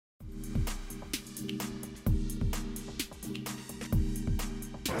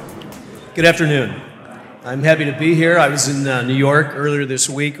Good afternoon. I'm happy to be here. I was in New York earlier this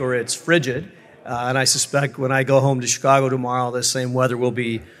week where it's frigid, and I suspect when I go home to Chicago tomorrow, the same weather will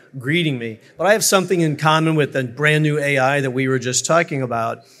be greeting me. But I have something in common with the brand new AI that we were just talking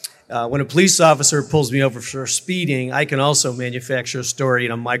about. When a police officer pulls me over for speeding, I can also manufacture a story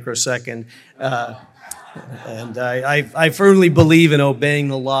in a microsecond. And I firmly believe in obeying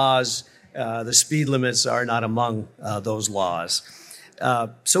the laws. The speed limits are not among those laws.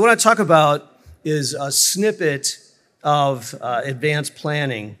 So what I talk about is a snippet of advanced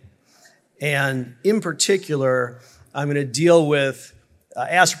planning. And in particular, I'm going to deal with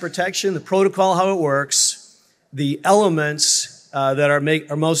asset protection, the protocol, how it works, the elements that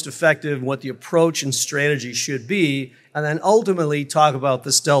are most effective, and what the approach and strategy should be, and then ultimately talk about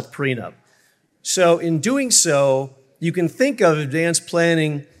the stealth prenup. So in doing so, you can think of advanced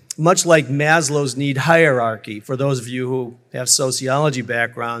planning much like Maslow's need hierarchy. For those of you who have sociology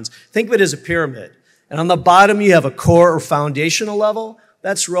backgrounds, think of it as a pyramid. And on the bottom, you have a core or foundational level.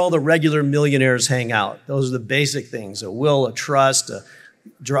 That's where all the regular millionaires hang out. Those are the basic things: a will, a trust,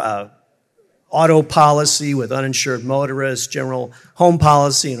 auto policy with uninsured motorists, general home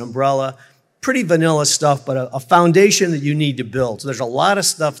policy, an umbrella. Pretty vanilla stuff, but a foundation that you need to build. So there's a lot of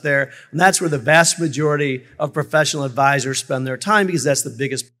stuff there, and that's where the vast majority of professional advisors spend their time, because that's the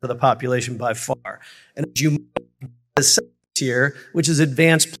biggest part of the population by far. And as you move to the second tier, which is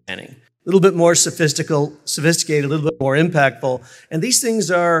advanced planning, a little bit more sophisticated, a little bit more impactful, and these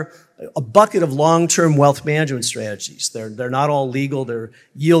things are a bucket of long-term wealth management strategies. They're not all legal. They're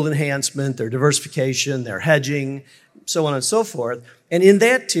yield enhancement, they're diversification, they're hedging, so on and so forth. And in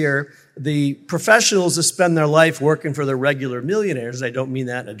that tier, the professionals that spend their life working for the regular millionaires, I don't mean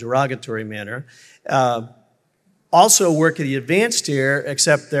that in a derogatory manner, also work at the advanced tier,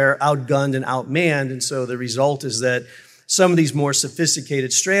 except they're outgunned and outmanned. And so the result is that some of these more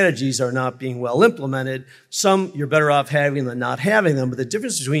sophisticated strategies are not being well implemented. Some you're better off having than not having them, but the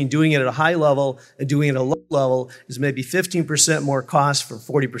difference between doing it at a high level and doing it at a low level is maybe 15% more cost for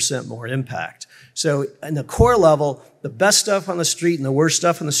 40% more impact. So in the core level, the best stuff on the street and the worst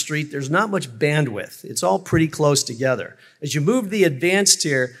stuff on the street, there's not much bandwidth. It's all pretty close together. As you move to the advanced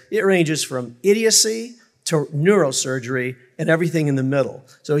tier, it ranges from idiocy to neurosurgery and everything in the middle.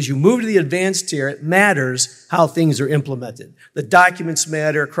 So as you move to the advanced tier, it matters how things are implemented. The documents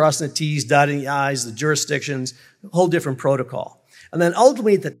matter, crossing the T's, dotting the I's, the jurisdictions, a whole different protocol. And then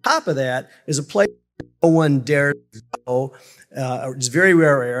ultimately at the top of that is a place no one dares go. It's very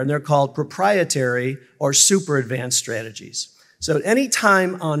rare, and they're called proprietary or super advanced strategies. So at any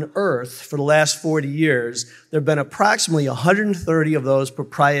time on Earth for the last 40 years, there have been approximately 130 of those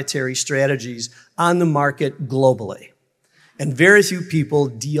proprietary strategies on the market globally. And very few people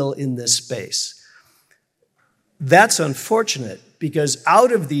deal in this space. That's unfortunate, because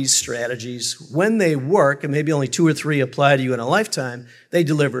out of these strategies, when they work, and maybe only 2 or 3 apply to you in a lifetime, they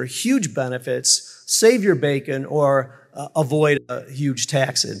deliver huge benefits, save your bacon, or avoid a huge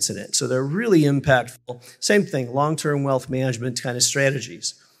tax incident. So they're really impactful. Same thing, long-term wealth management kind of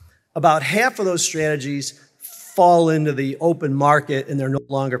strategies. About half of those strategies fall into the open market and they're no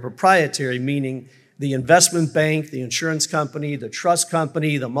longer proprietary, meaning the investment bank, the insurance company, the trust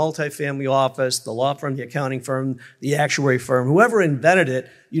company, the multifamily office, the law firm, the accounting firm, the actuary firm, whoever invented it,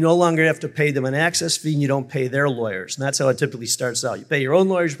 you no longer have to pay them an access fee and you don't pay their lawyers. And that's how it typically starts out. You pay your own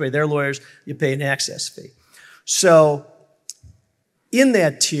lawyers, you pay their lawyers, you pay an access fee. So in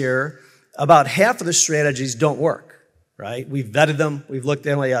that tier, about half of the strategies don't work, right? We've vetted them. We've looked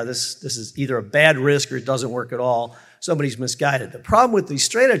at them. Yeah, this is either a bad risk or it doesn't work at all. Somebody's misguided. The problem with these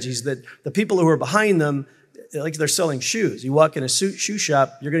strategies is that the people who are behind them, like they're selling shoes. You walk in a shoe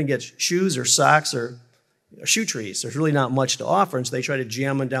shop, you're going to get shoes or socks or shoe trees. There's really not much to offer, and so they try to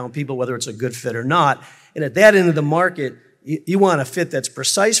jam them down people, whether it's a good fit or not. And at that end of the market, you want a fit that's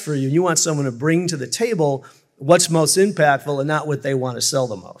precise for you. You want someone to bring to the table what's most impactful and not what they want to sell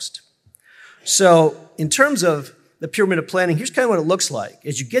the most. So in terms of the pyramid of planning, here's kind of what it looks like.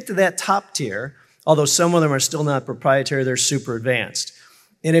 As you get to that top tier, although some of them are still not proprietary, they're super advanced.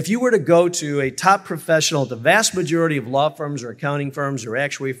 And if you were to go to a top professional at the vast majority of law firms or accounting firms or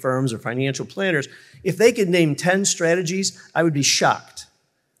actuary firms or financial planners, if they could name 10 strategies, I would be shocked.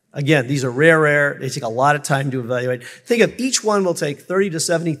 Again, these are rare. They take a lot of time to evaluate. Think of each one will take 30 to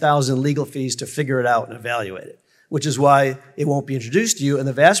 70,000 legal fees to figure it out and evaluate it, which is why it won't be introduced to you. And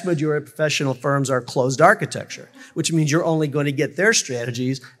the vast majority of professional firms are closed architecture, which means you're only going to get their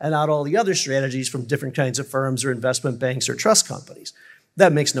strategies and not all the other strategies from different kinds of firms or investment banks or trust companies.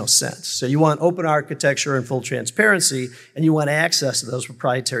 That makes no sense. So you want open architecture and full transparency, and you want access to those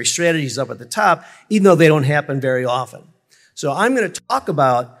proprietary strategies up at the top, even though they don't happen very often. So I'm going to talk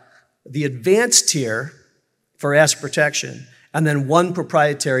about the advanced tier for asset protection, and then one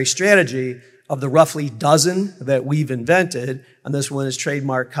proprietary strategy of the roughly dozen that we've invented, and this one is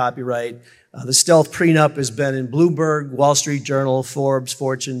trademark copyright. The Stealth Prenup has been in Bloomberg, Wall Street Journal, Forbes,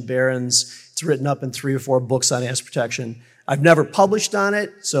 Fortune, Barron's. It's written up in 3 or 4 books on asset protection. I've never published on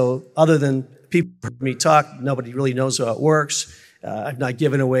it, so other than people heard me talk, nobody really knows how it works. I've not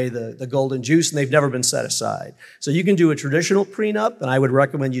given away the golden juice, and they've never been set aside. So you can do a traditional prenup, and I would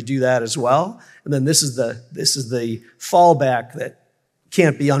recommend you do that as well. And then this is the fallback that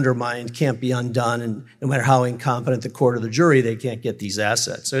can't be undermined, can't be undone, and no matter how incompetent the court or the jury, they can't get these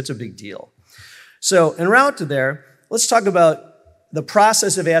assets. So it's a big deal. So en route to there, let's talk about the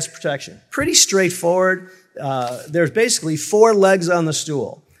process of asset protection. Pretty straightforward. There's basically 4 legs on the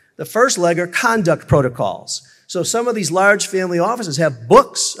stool. The first leg are conduct protocols. So some of these large family offices have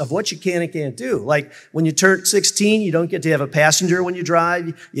books of what you can and can't do. Like when you turn 16, you don't get to have a passenger when you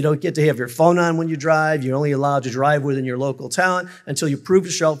drive. You don't get to have your phone on when you drive. You're only allowed to drive within your local town until you prove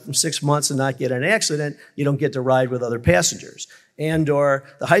yourself from 6 months and not get in an accident. You don't get to ride with other passengers. And or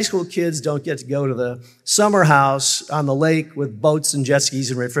the high school kids don't get to go to the summer house on the lake with boats and jet skis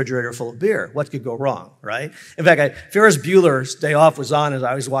and a refrigerator full of beer. What could go wrong, right? In fact, Ferris Bueller's Day Off was on as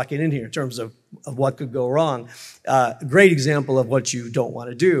I was walking in here in terms of what could go wrong. A great example of what you don't want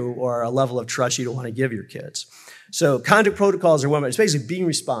to do or a level of trust you don't want to give your kids. So conduct protocols are one way. It's basically being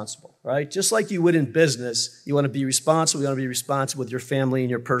responsible, right? Just like you would in business, you want to be responsible. You want to be responsible with your family and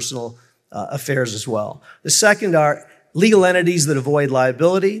your personal affairs as well. The second are legal entities that avoid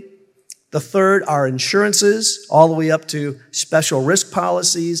liability. The third are insurances, all the way up to special risk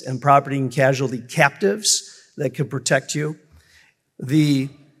policies and property and casualty captives that could protect you. The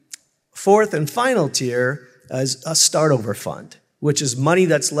fourth and final tier is a start-over fund, which is money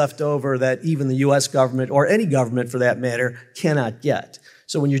that's left over that even the U.S. government, or any government for that matter, cannot get.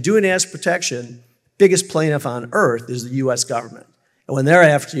 So when you're doing asset protection, biggest plaintiff on earth is the U.S. government. And when they're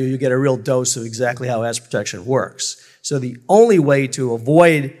after you, you get a real dose of exactly how asset protection works. So the only way to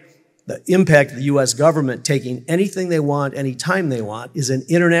avoid the impact of the U.S. government taking anything they want, anytime they want, is an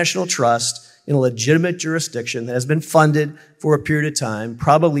international trust in a legitimate jurisdiction that has been funded for a period of time.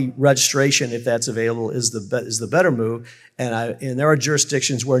 Probably registration, if that's available, is the better move. And there are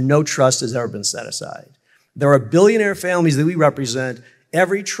jurisdictions where no trust has ever been set aside. There are billionaire families that we represent.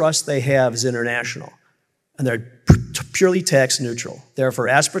 Every trust they have is international, and they're purely tax neutral. They're for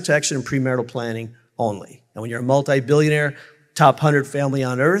asset protection and premarital planning only. And when you're a multi-billionaire, top 100 family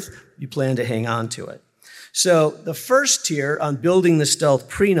on earth, you plan to hang on to it. So the first tier on building the Stealth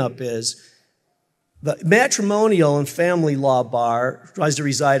Prenup is the matrimonial and family law bar tries to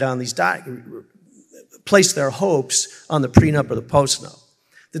reside on these place their hopes on the prenup or the postnup.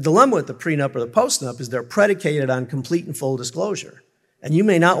 The dilemma with the prenup or the postnup is they're predicated on complete and full disclosure. And you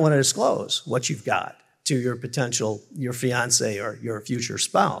may not want to disclose what you've got to your fiance or your future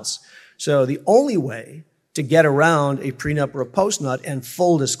spouse. So the only way to get around a prenup or a postnup and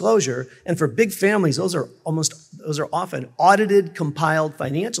full disclosure, and for big families, those are often audited, compiled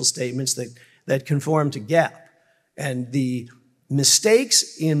financial statements that conform to GAAP. And the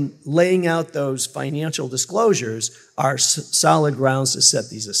mistakes in laying out those financial disclosures are solid grounds to set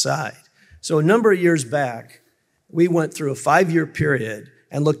these aside. So a number of years back, we went through a 5-year period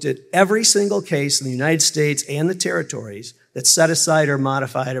and looked at every single case in the United States and the territories that set aside or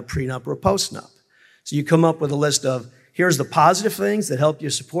modified a prenup or a postnup. So you come up with a list of, here's the positive things that help you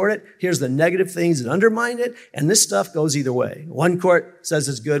support it, here's the negative things that undermine it, and this stuff goes either way. One court says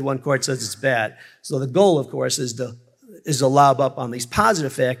it's good, one court says it's bad. So the goal, of course, is to lob up on these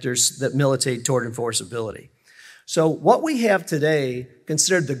positive factors that militate toward enforceability. So what we have today,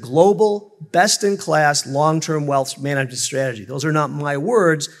 considered the global, best-in-class, long-term wealth management strategy, those are not my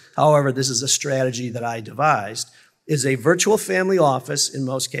words, however, this is a strategy that I devised, is a virtual family office, in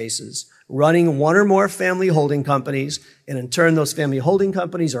most cases, running one or more family holding companies, and in turn, those family holding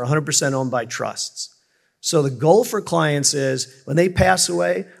companies are 100% owned by trusts. So the goal for clients is, when they pass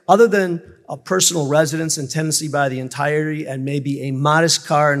away, other than a personal residence and tenancy by the entirety and maybe a modest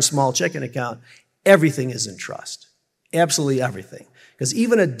car and small checking account, everything is in trust. Absolutely everything. Because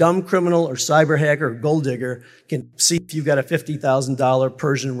even a dumb criminal or cyber hacker or gold digger can see if you've got a $50,000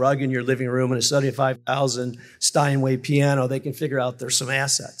 Persian rug in your living room and a $75,000 Steinway piano, they can figure out there's some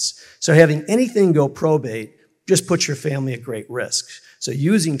assets. So having anything go probate just puts your family at great risk. So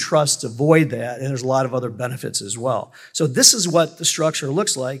using trusts to avoid that, and there's a lot of other benefits as well. So this is what the structure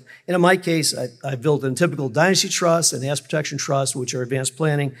looks like. And in my case, I built a typical dynasty trust and asset protection trust, which are advanced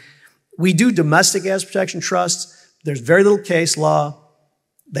planning. We do domestic asset protection trusts. There's very little case law.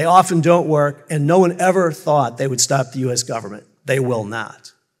 They often don't work, and no one ever thought they would stop the U.S. government. They will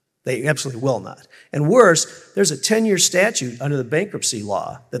not. They absolutely will not. And worse, there's a 10-year statute under the bankruptcy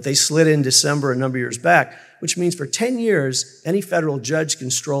law that they slid in December a number of years back, which means for 10 years, any federal judge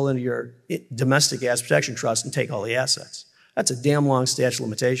can stroll into your domestic asset protection trust and take all the assets. That's a damn long statute of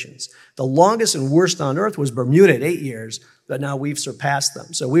limitations. The longest and worst on earth was Bermuda at 8 years, but now we've surpassed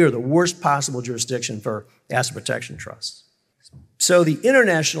them. So we are the worst possible jurisdiction for asset protection trusts. So the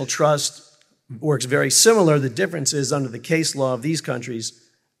international trust works very similar. The difference is under the case law of these countries,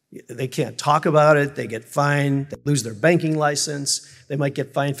 they can't talk about it, they get fined, they lose their banking license, they might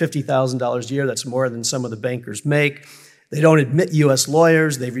get fined $50,000 a year, that's more than some of the bankers make. They don't admit U.S.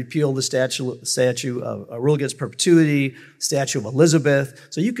 lawyers, they've repealed the statute of rule against perpetuity, statute of Elizabeth.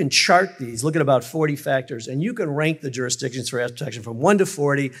 So you can chart these, look at about 40 factors, and you can rank the jurisdictions for asset protection from 1 to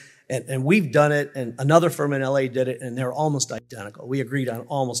 40, and we've done it, and another firm in LA did it, and they're almost identical. We agreed on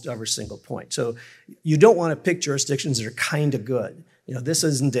almost every single point. So you don't want to pick jurisdictions that are kind of good. You know, this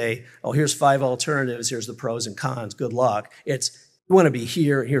isn't here's 5 alternatives, here's the pros and cons, good luck. It's, you want to be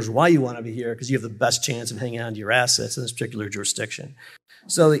here, here's why you want to be here, because you have the best chance of hanging on to your assets in this particular jurisdiction.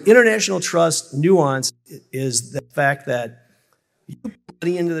 So the international trust nuance is the fact that you put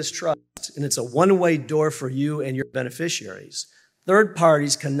money into this trust, and it's a one-way door for you and your beneficiaries. Third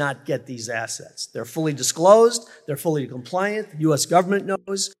parties cannot get these assets. They're fully disclosed, they're fully compliant, the U.S. government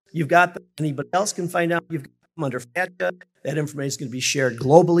knows you've got them, anybody else can find out you've got them under FATCA. That information is going to be shared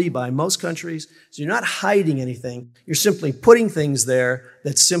globally by most countries. So you're not hiding anything. You're simply putting things there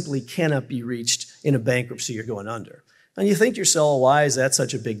that simply cannot be reached in a bankruptcy you're going under. And you think to yourself, why is that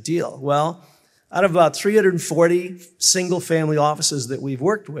such a big deal? Well, out of about 340 single-family offices that we've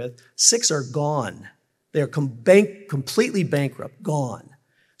worked with, 6 are gone. They're completely bankrupt, gone.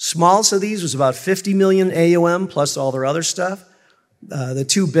 Smallest of these was about 50 million AUM plus all their other stuff. The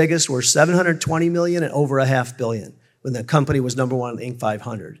 2 biggest were 720 million and over $500 million when the company was number 1 in the Inc.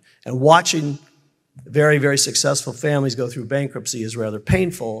 500. And watching very, very successful families go through bankruptcy is rather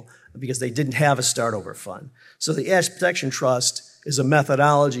painful because they didn't have a start-over fund. So the Asset Protection Trust is a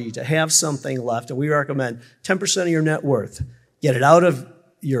methodology to have something left, and we recommend 10% of your net worth. Get it out of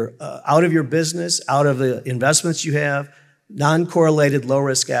your business, out of the investments you have, non-correlated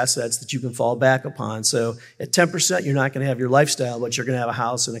low-risk assets that you can fall back upon. So at 10%, you're not going to have your lifestyle, but you're going to have a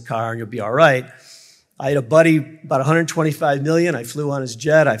house and a car, and you'll be all right. I had a buddy, about $125 million. I flew on his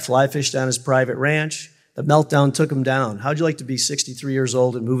jet. I fly fished on his private ranch. The meltdown took him down. How'd you like to be 63 years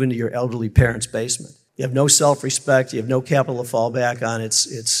old and move into your elderly parents' basement? You have no self-respect. You have no capital to fall back on.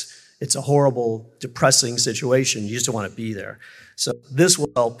 It's a horrible, depressing situation. You just don't want to be there. So this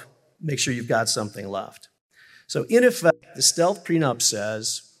will help make sure you've got something left. So in effect, the stealth prenup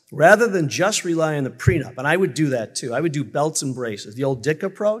says, rather than just rely on the prenup, and I would do that too. I would do belts and braces. The old Ditka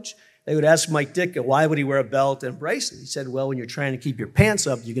approach. They would ask Mike Ditka, why would he wear a belt and braces? He said, well, when you're trying to keep your pants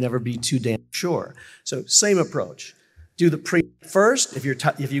up, you can never be too damn sure. So same approach. Do the prenup first, if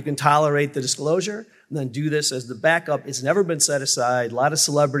you can tolerate the disclosure, and then do this as the backup. It's never been set aside. A lot of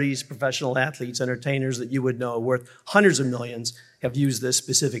celebrities, professional athletes, entertainers that you would know worth hundreds of millions have used this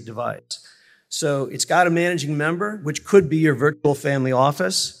specific device. So it's got a managing member, which could be your virtual family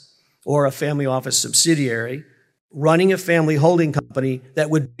office or a family office subsidiary, running a family holding company that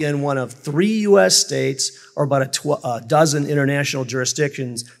would be in one of 3 U.S. states or about a dozen international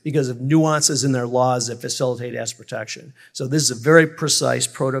jurisdictions because of nuances in their laws that facilitate asset protection. So this is a very precise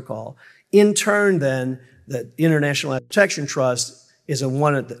protocol. In turn, then, the International Asset Protection Trust is in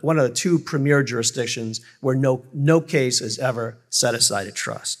one of the 2 premier jurisdictions where no case has ever set aside a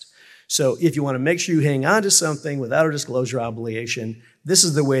trust. So if you want to make sure you hang on to something without a disclosure obligation, this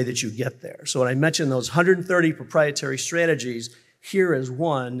is the way that you get there. So when I mentioned those 130 proprietary strategies, here is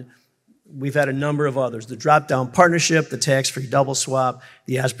one. We've had a number of others. The drop-down partnership, the tax-free double swap,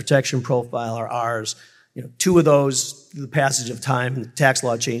 the asset protection profile are ours. 2 of those, through the passage of time and the tax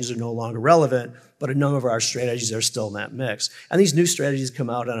law changes, are no longer relevant, but a number of our strategies are still in that mix. And these new strategies come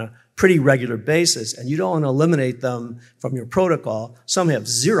out on a pretty regular basis, and you don't want to eliminate them from your protocol. Some have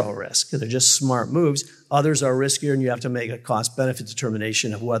zero risk because they're just smart moves. Others are riskier, and you have to make a cost-benefit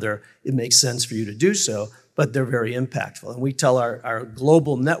determination of whether it makes sense for you to do so, but they're very impactful. And we tell our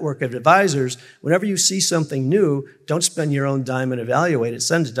global network of advisors, whenever you see something new, don't spend your own dime and evaluate it,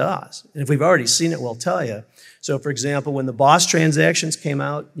 send it to us. And if we've already seen it, we'll tell you. So, for example, when the BOSS transactions came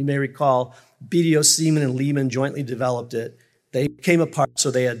out, you may recall BDO Seaman and Lehman jointly developed it. They came apart, so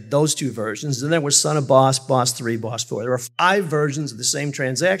they had those 2 versions. Then there was Son of BOSS, BOSS 3, BOSS 4. There were 5 versions of the same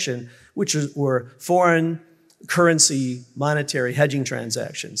transaction, which were foreign currency monetary hedging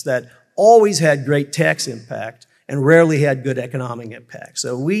transactions that always had great tax impact and rarely had good economic impact.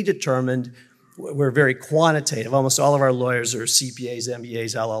 So we determined we're very quantitative. Almost all of our lawyers are CPAs,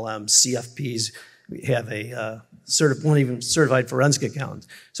 MBAs, LLMs, CFPs. We have a one even certified forensic accountant.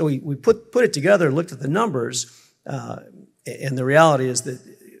 So we put it together and looked at the numbers, and the reality is that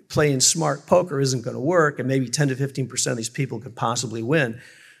playing smart poker isn't going to work, and maybe 10 to 15% of these people could possibly win.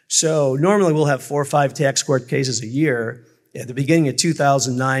 So normally we'll have 4 or 5 tax court cases a year. At the beginning of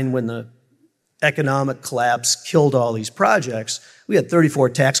 2009, when the economic collapse killed all these projects, we had 34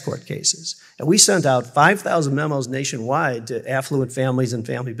 tax court cases. And we sent out 5,000 memos nationwide to affluent families and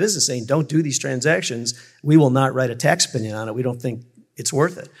family business saying, don't do these transactions. We will not write a tax opinion on it. We don't think it's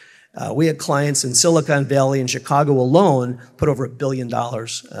worth it. We had clients in Silicon Valley and Chicago alone put over $1 billion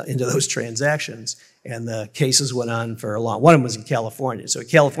into those transactions. And the cases went on for a long. One of them was in California. So a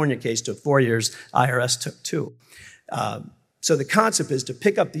California case took 4 years. IRS took 2. So the concept is to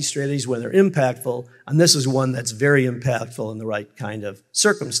pick up these strategies when they're impactful, and this is one that's very impactful in the right kind of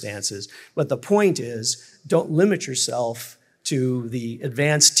circumstances. But the point is, don't limit yourself to the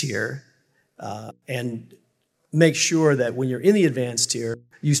advanced tier, and make sure that when you're in the advanced tier,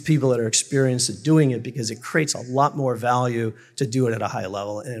 use people that are experienced at doing it, because it creates a lot more value to do it at a high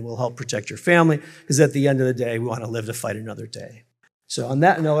level, and it will help protect your family, because at the end of the day, we want to live to fight another day. So on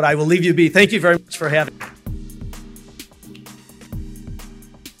that note, I will leave you be. Thank you very much for having me.